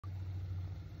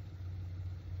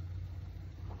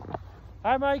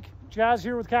Hi Mike, Jazz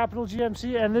here with Capital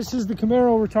GMC, and this is the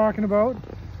Camaro we're talking about.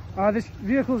 This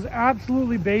vehicle is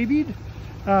absolutely babied.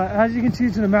 As you can see,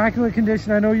 it's in immaculate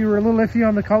condition. I know you were a little iffy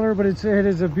on the color, but it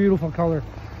is a beautiful color.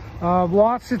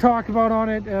 Lots to talk about on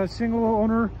it. Single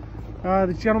owner.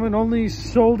 This gentleman only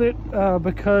sold it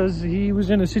because he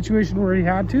was in a situation where he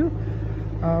had to.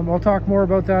 I'll talk more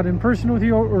about that in person with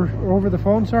you, or over the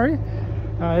phone, sorry.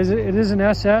 It is an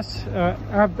SS.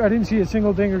 I didn't see a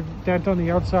single ding or dent on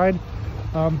the outside.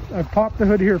 I've popped the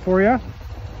hood here for you.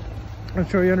 I'll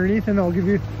show you underneath, and I'll give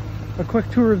you a quick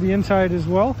tour of the inside as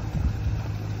well.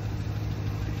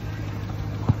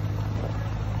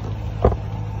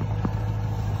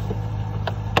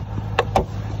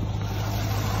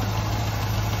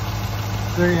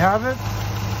 There you have it.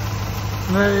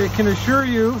 And I can assure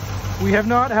you, we have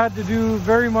not had to do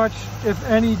very much, if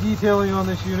any, detailing on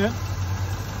this unit.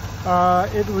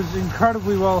 It was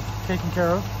incredibly well taken care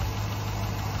of.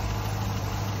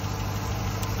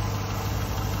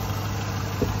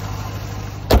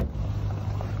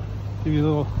 Give you a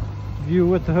little view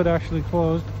with the hood actually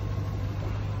closed.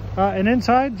 And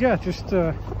inside, yeah, just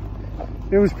it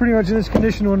was pretty much in this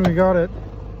condition when we got it.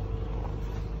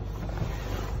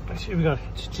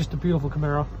 It's just a beautiful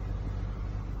Camaro.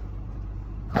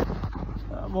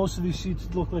 Most of these seats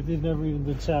look like they've never even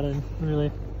been sat in,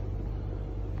 really.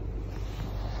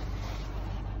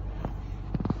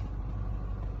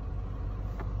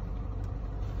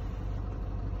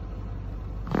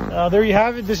 There you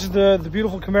have it. This is the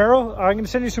beautiful Camaro. I'm going to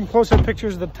send you some close-up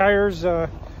pictures of the tires and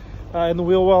the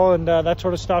wheel well and that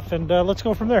sort of stuff, and let's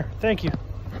go from there. Thank you.